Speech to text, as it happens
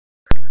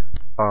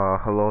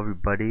Hello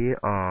everybody,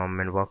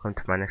 and welcome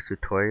to my next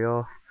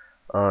tutorial.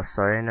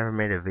 Sorry I never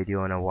made a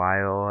video in a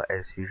while.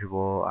 As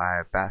usual, I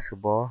have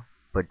basketball,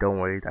 but don't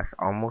worry, that's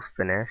almost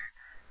finished.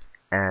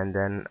 And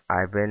then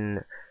I've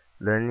been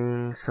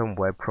learning some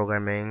web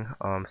programming.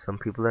 Some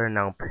people are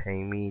now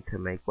paying me to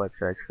make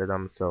websites for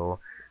them, so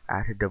I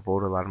had to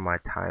devote a lot of my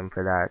time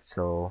for that.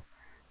 So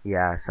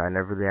yeah, so I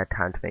never really had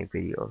time to make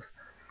videos.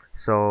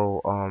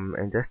 So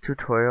in this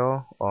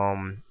tutorial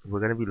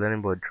we're gonna be learning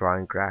about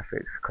drawing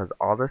graphics, because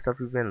all the stuff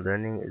we've been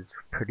learning is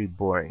pretty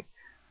boring.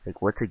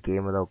 Like, what's a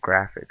game without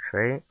graphics,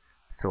 right?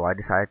 So I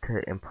decided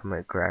to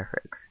implement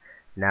graphics.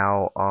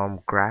 Now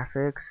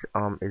graphics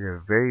is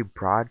a very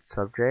broad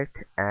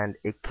subject, and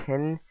it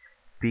can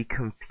be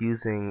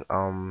confusing,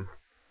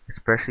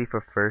 especially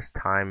for first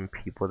time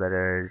people that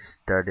are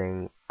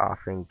starting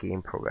off in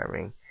game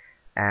programming.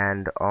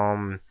 And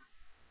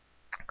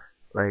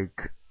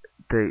like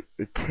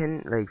it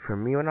can, like, for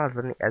me, when I was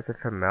learning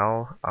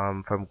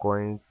Sfml, from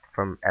going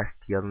from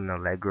STL and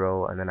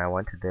Allegro, and then I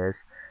went to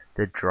this,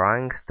 the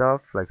drawing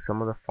stuff, like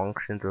some of the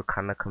functions were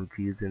kind of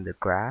confusing to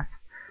grasp.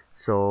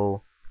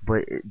 So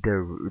but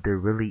they're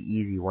really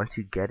easy. Once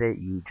you get it,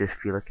 you just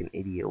feel like an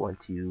idiot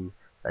once you,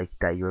 like,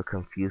 that you're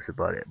confused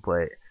about it.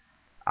 But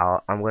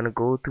I'm gonna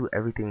go through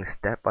everything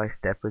step by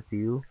step with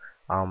you.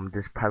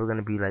 There's probably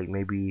gonna be like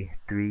maybe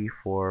 3,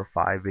 4,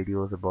 5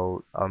 videos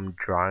about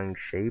drawing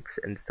shapes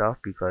and stuff,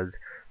 because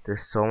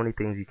there's so many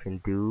things you can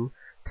do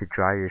to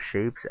draw your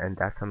shapes, and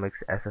that's what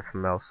makes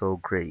Sfml so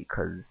great,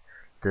 because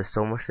there's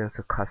so much things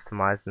to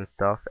customize and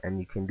stuff, and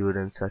you can do it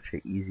in such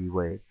an easy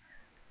way.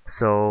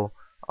 So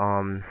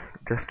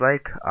just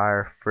like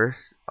our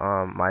first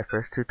my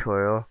first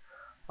tutorial,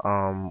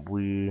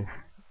 we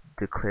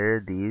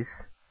declared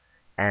these,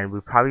 and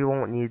we probably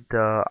won't need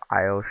the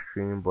IO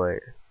stream, but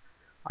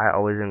I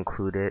always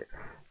include it.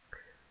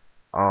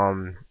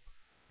 Um,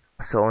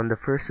 so in the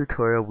first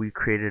tutorial we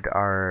created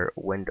our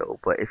window,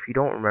 but if you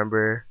don't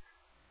remember,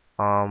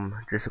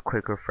 just a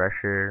quick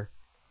refresher.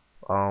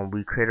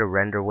 We create a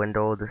render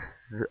window. This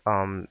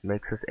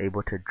makes us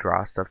able to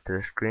draw stuff to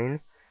the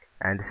screen,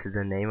 and this is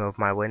the name of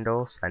my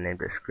window, so I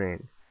named it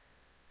screen.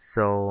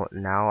 So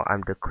now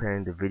I'm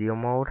declaring the video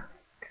mode,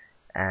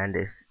 and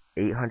it's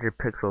 800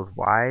 pixels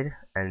wide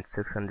and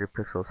 600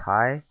 pixels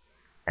high,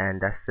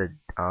 and that's the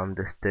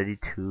this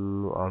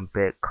 32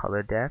 bit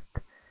color depth.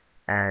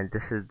 And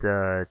this is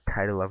the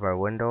title of our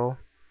window,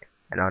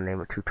 and I'll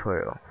name it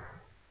tutorial.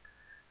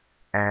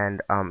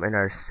 And in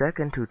our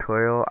second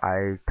tutorial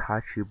I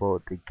taught you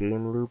about the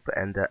game loop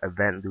and the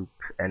event loop,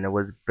 and it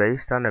was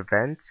based on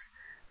events,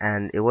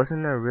 and it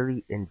wasn't a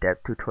really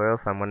in-depth tutorial,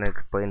 so I'm going to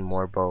explain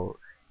more about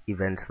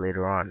events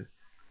later on.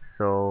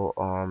 So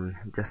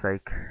just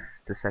like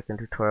the second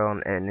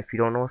tutorial, and if you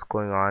don't know what's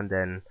going on,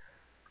 then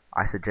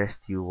I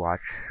suggest you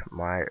watch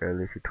my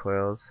early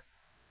tutorials.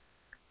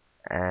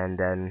 And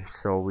then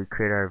so we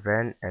create our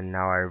event, and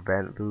now our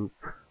event loop.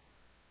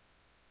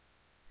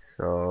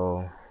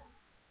 So,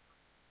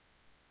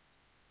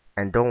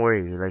 and don't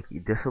worry, like,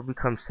 this will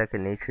become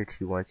second nature to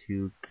you once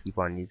you keep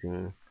on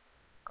using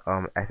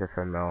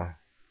Sfml.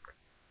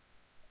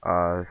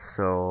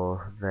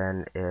 So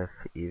then if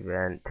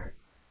event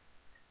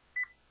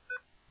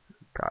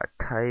dot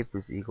type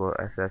is equal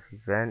sf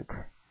event,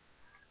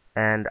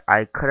 and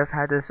I could have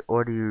had this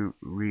already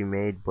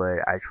remade,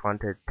 but I just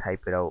want to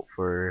type it out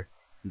for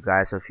you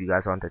guys, so if you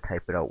guys want to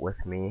type it out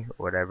with me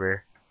or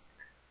whatever.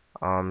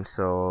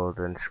 So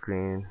then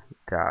screen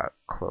dot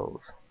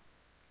close.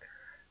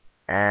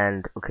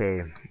 And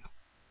okay,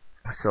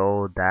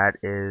 so that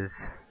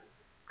is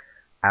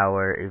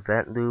our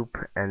event loop,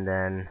 and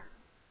then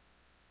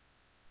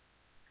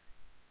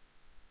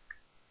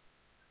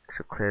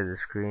to clear the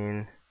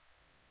screen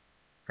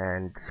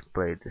and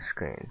display the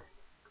screen.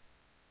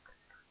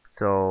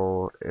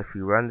 So if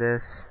you run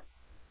this,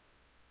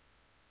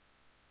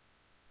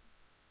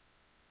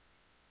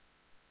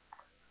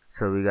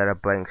 so we got a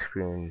blank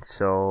screen.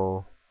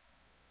 So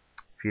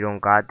if you don't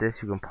got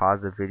this, you can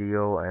pause the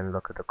video and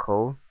look at the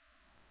code.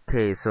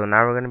 Okay, so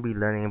now we're going to be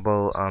learning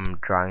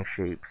about drawing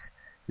shapes.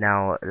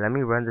 Now let me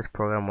run this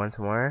program once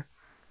more.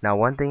 Now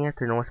one thing you have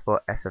to know is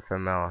about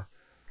Sfml.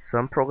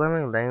 Some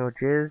programming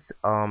languages,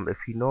 if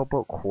you know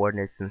about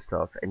coordinates and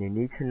stuff, and you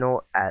need to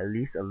know at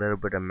least a little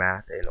bit of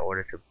math in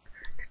order to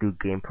do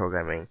game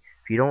programming.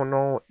 If you don't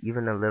know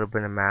even a little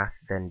bit of math,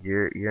 then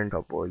you're in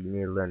trouble. You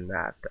need to learn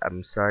math.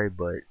 I'm sorry,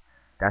 but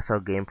that's how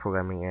game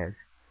programming is.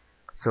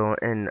 So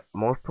in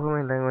most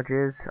programming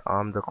languages,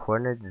 the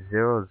coordinate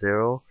 0,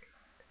 0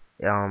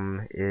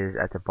 is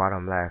at the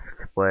bottom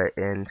left, but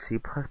in C++,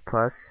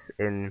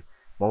 in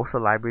most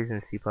of the libraries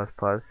in C++,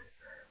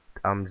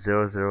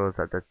 0, 0 is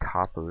at the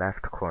top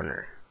left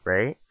corner,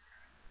 right?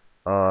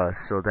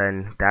 So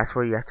then that's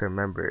what you have to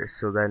remember.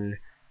 So then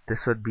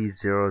this would be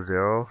 0,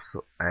 0,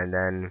 so, and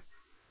then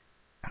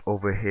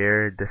over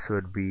here this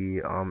would be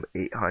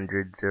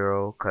 800,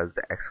 0, because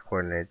the x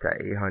coordinate's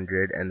at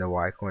 800 and the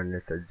y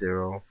coordinate's at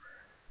 0,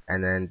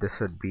 and then this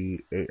would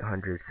be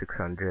 800,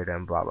 600,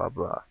 and blah blah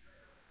blah.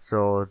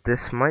 So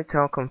this might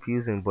sound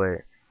confusing,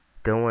 but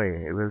don't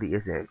worry, it really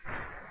isn't.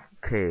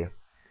 Okay,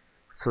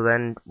 So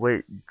then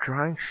with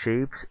drawing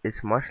shapes,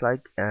 it's much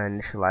like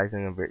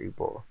initializing a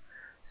variable.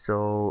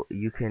 So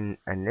you can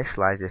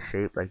initialize a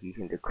shape, like you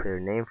can declare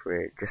a name for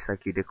it, just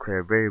like you declare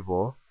a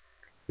variable.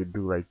 You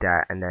do like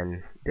that and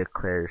then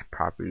declare its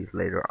properties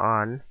later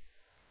on.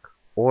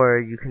 Or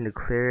you can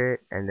declare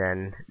it and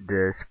then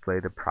display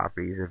the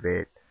properties of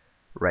it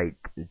right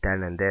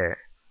then and there.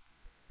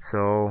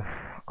 So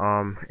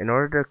in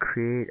order to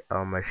create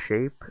a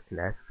shape in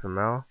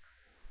Sfml,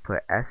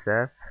 put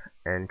sf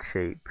and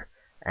shape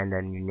and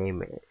then you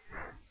name it.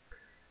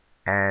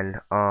 And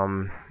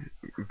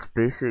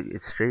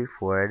it's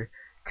straightforward,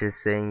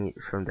 just saying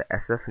from the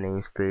sf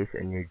namespace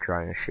and you're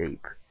drawing a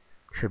shape.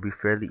 Should be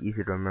fairly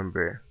easy to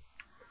remember.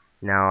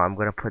 Now I'm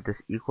gonna put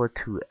this equal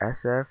to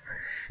sf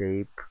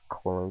shape :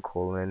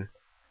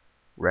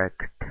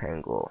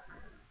 rectangle.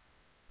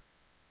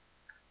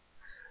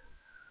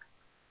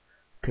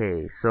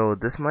 Okay, so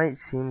this might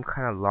seem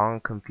kind of long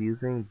and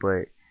confusing,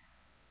 but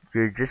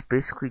you're just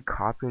basically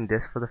copying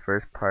this for the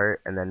first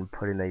part and then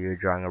putting that you're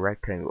drawing a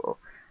rectangle.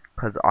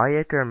 Because all you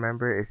have to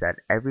remember is that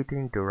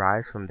everything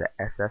derives from the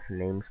SF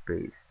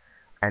namespace,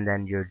 and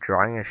then you're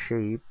drawing a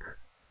shape,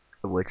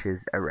 which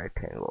is a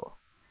rectangle,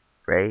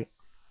 right?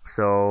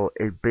 So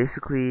it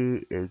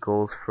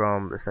goes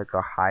from, it's like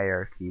a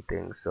hierarchy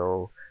thing.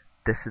 So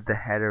this is the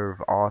header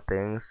of all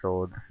things.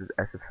 So this is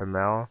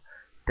Sfml.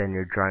 Then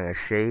you're drawing a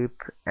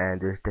shape, and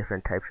there's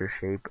different types of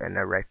shape, and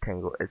a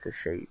rectangle is a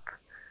shape.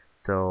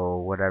 So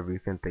whatever, you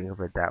can think of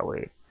it that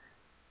way.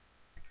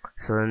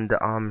 So then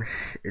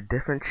the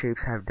different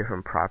shapes have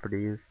different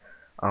properties.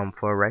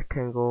 For a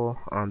rectangle,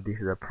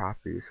 these are the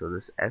properties. So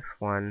there's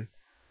x1,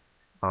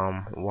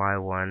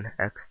 y1,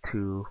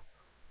 x2,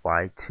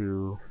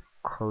 y2,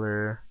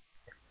 color,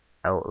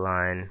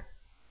 outline,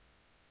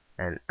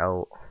 and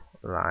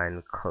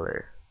outline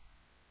color.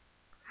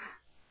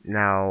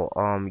 Now,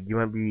 you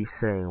might be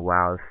saying,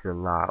 wow, this is a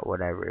lot,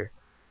 whatever.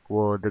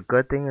 Well, the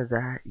good thing is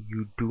that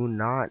you do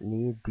not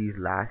need these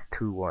last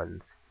two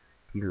ones.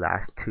 These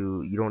last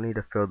two, you don't need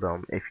to fill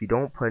them. If you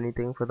don't put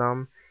anything for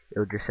them,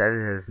 it'll just set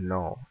it as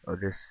null. It'll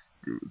just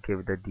give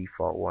it the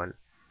default one.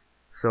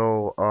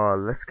 So,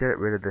 let's get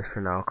rid of this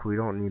for now, because we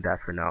don't need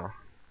that for now.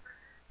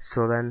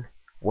 So then,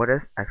 what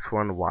is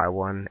x1,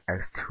 y1,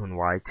 x2, and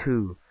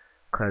y2?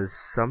 Because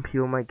some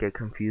people might get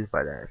confused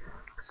by that.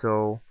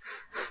 So,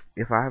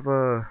 if I have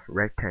a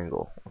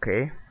rectangle,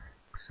 okay,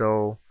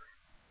 so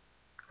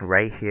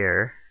right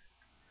here,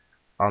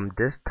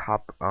 this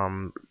top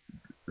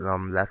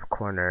left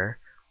corner,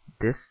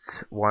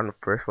 this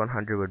first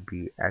 100 would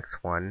be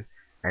x1,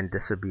 and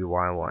this would be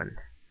y1,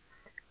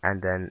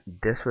 and then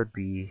this would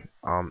be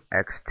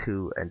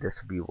x2, and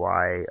this would be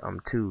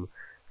y2.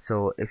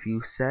 So if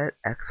you set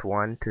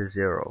x1 to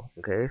 0,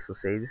 okay, so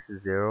say this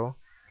is 0,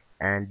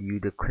 and you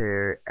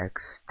declare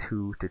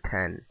x2 to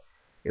 10,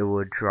 it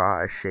would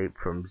draw a shape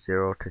from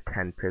 0 to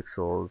 10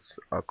 pixels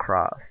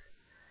across.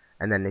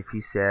 And then if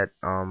you set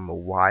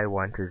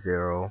y1 to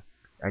 0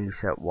 and you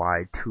set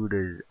y2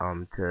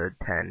 to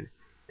 10,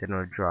 then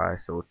it'll draw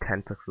so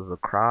 10 pixels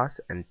across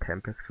and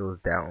 10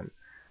 pixels down.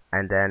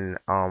 And then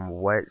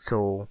what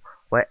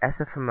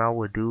Sfml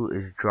will do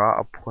is draw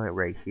a point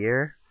right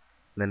here,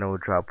 then it will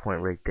draw a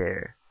point right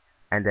there.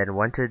 And then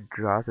once it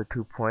draws the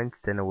 2 points,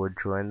 then it will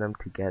join them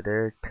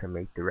together to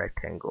make the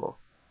rectangle,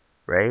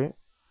 right?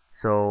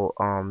 So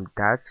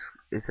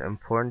it's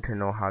important to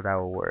know how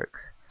that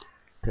works.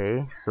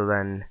 Okay, so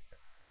then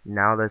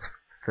now let's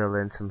fill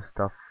in some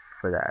stuff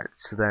for that.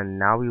 So then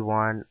now we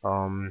want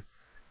to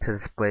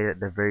display it at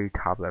the very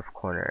top left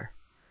corner.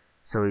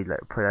 So we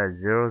put that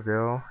 0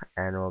 0,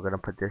 and we're gonna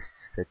put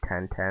this to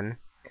 10 10.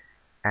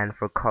 And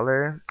for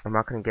color, I'm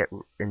not gonna get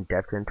in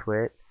depth into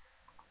it.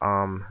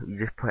 You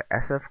just put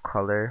SF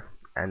color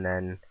and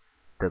then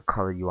the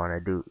color you want to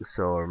do.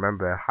 So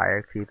remember a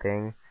hierarchy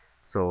thing.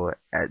 So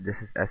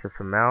this is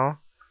Sfml.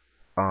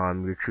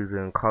 You're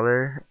choosing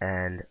color,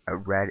 and a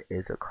red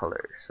is a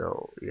color.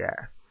 So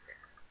yeah.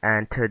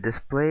 And to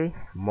display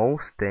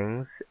most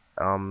things,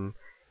 in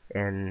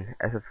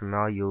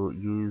Sfml, you'll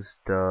use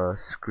the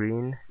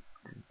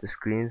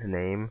screen's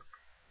name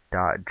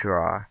dot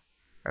draw,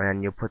 and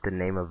then you'll put the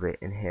name of it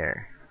in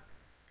here.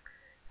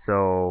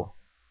 So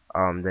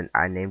then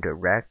I named it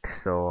rect,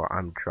 so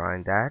I'm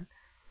drawing that.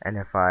 And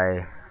if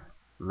I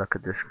look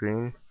at the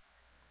screen,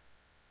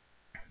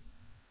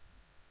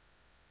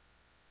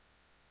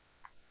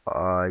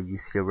 you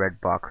see a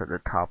red box at the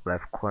top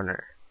left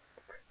corner.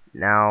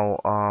 Now,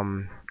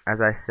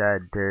 as I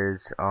said,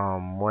 there's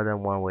more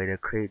than one way to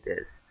create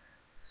this.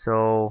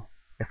 So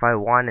if I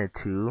wanted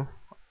to,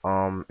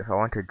 if I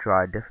want to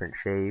draw a different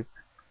shape,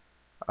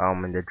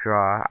 in the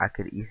draw, I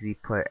could easily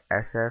put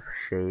SF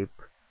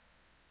shape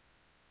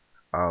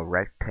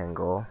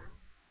rectangle.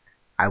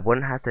 I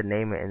wouldn't have to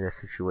name it in this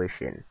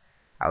situation.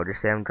 I would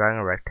just say I'm drawing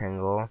a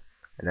rectangle,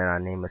 and then I'll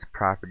name its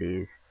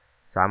properties.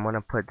 So I'm going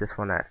to put this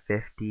one at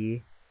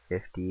 50,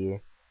 50,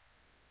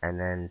 and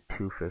then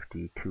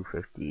 250,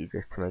 250,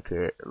 just to make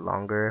it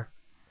longer.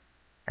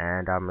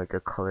 And I'll make the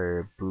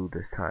color blue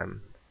this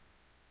time.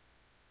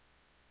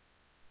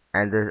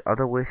 And there's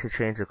other ways to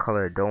change the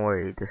color. Don't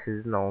worry, this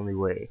isn't the only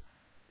way.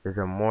 There's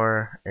a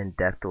more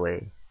in-depth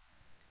way.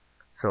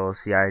 So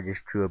see, I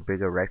just drew a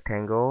bigger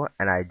rectangle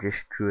and I just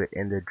drew it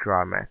in the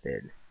draw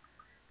method.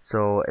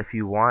 So if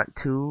you want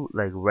to,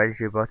 like right as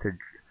you're about to,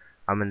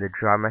 in the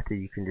draw method,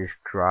 you can just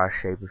draw a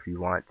shape if you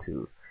want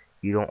to.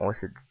 You don't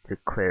also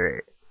declare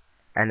it.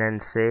 And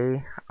then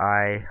say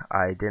I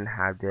didn't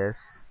have this,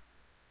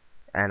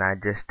 and I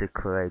just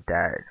declared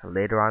that.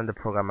 Later on in the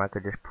program, I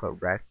could just put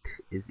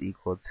rect is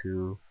equal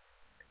to,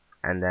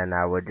 and then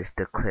I would just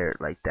declare it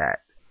like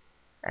that.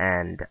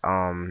 And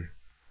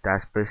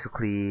that's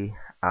basically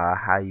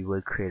how you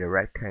would create a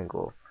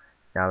rectangle.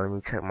 Now let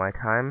me check my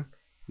time.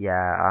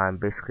 Yeah, I'm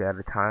basically out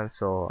of time,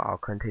 so I'll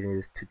continue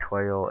this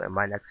tutorial in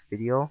my next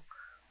video.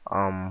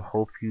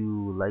 Hope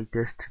you like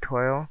this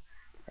tutorial,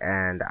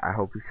 and I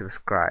hope you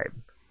subscribe.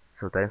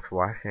 So thanks for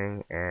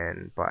watching,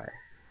 and bye.